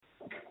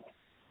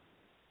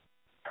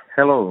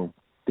Hello,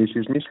 this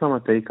is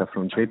Misla Matejka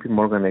from JP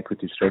Morgan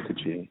Equity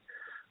Strategy.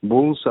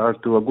 Bulls are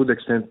to a good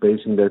extent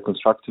basing their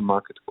constructive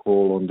market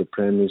call on the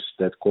premise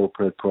that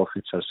corporate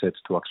profits are set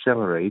to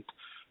accelerate,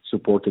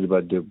 supported by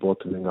the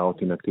bottoming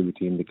out in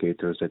activity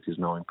indicators that is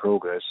now in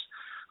progress.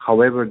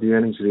 However, the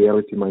earnings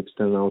reality might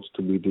turn out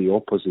to be the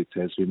opposite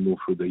as we move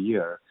through the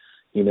year.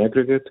 In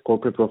aggregate,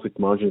 corporate profit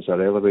margins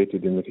are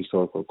elevated in the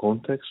historical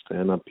context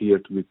and appear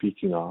to be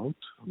peaking out.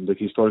 The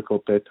historical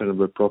pattern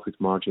where profit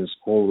margins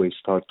always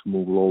start to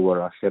move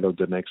lower ahead of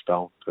the next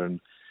downturn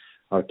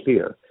are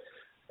clear.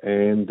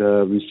 And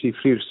we see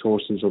three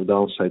sources of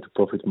downside to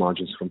profit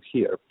margins from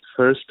here.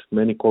 First,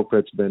 many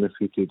corporates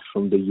benefited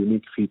from the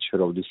unique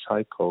feature of this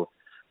cycle.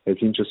 As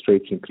interest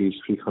rates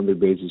increased 300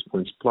 basis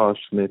points plus,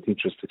 net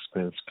interest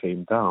expense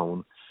came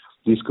down.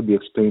 This could be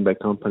explained by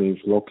companies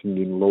locking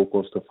in low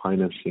cost of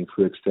financing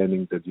through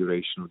extending the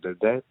duration of their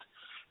debt,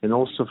 and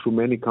also through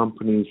many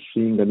companies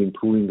seeing an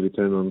improving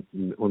return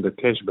on their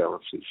cash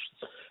balances.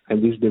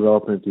 And this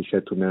development is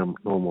set to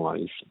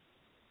normalize.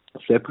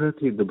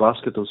 Separately, the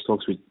basket of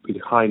stocks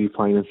with high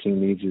refinancing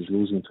needs is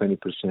losing 20%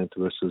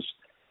 versus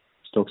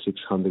stock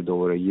 600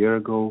 over a year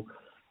ago,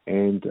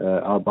 and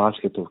our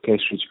basket of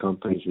cash-rich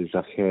companies is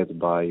ahead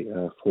by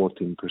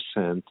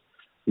 14%.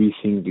 We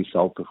think this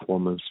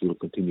outperformance will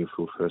continue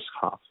through first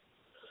half.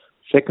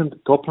 Second,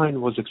 top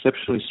line was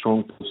exceptionally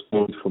strong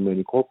post-COVID for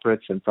many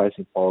corporates and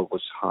pricing power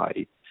was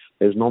high.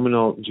 As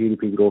nominal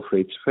GDP growth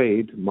rates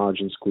fade,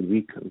 margins could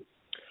weaken.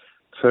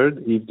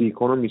 Third, if the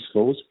economy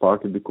slows,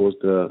 partly because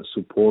the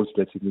supports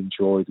that it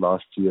enjoyed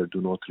last year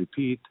do not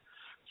repeat,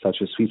 such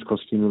as fiscal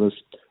stimulus,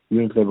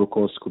 unit level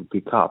costs could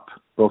pick up.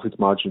 Profit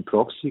margin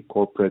proxy,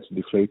 corporate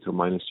deflator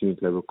minus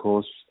unit level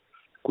costs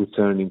could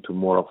turn into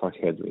more of a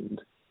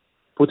headwind.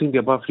 Putting the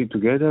above three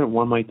together,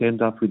 one might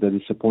end up with a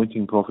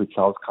disappointing profits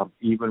outcome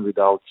even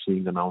without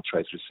seeing an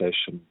outright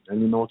recession.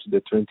 And we note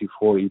that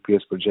 24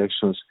 EPS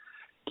projections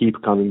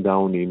keep coming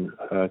down in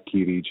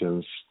key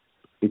regions.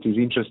 It is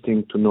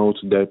interesting to note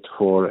that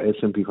for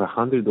S&P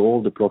 500,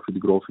 all the profit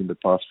growth in the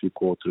past few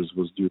quarters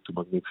was due to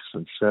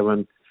Magnificent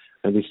Seven,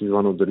 and this is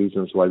one of the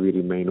reasons why we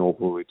remain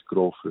overweight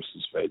growth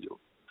versus value.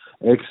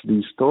 Ex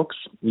these stocks,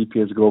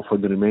 EPS growth for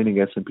the remaining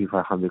S&P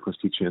 500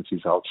 constituencies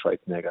is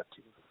outright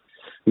negative.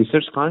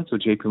 Research clients of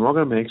JP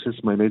Morgan may access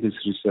my latest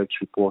research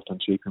report on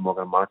JP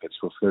Morgan markets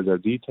for further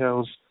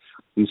details.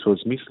 This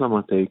was Misla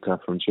Matejka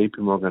from JP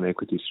Morgan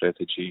Equity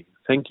Strategy.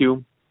 Thank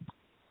you.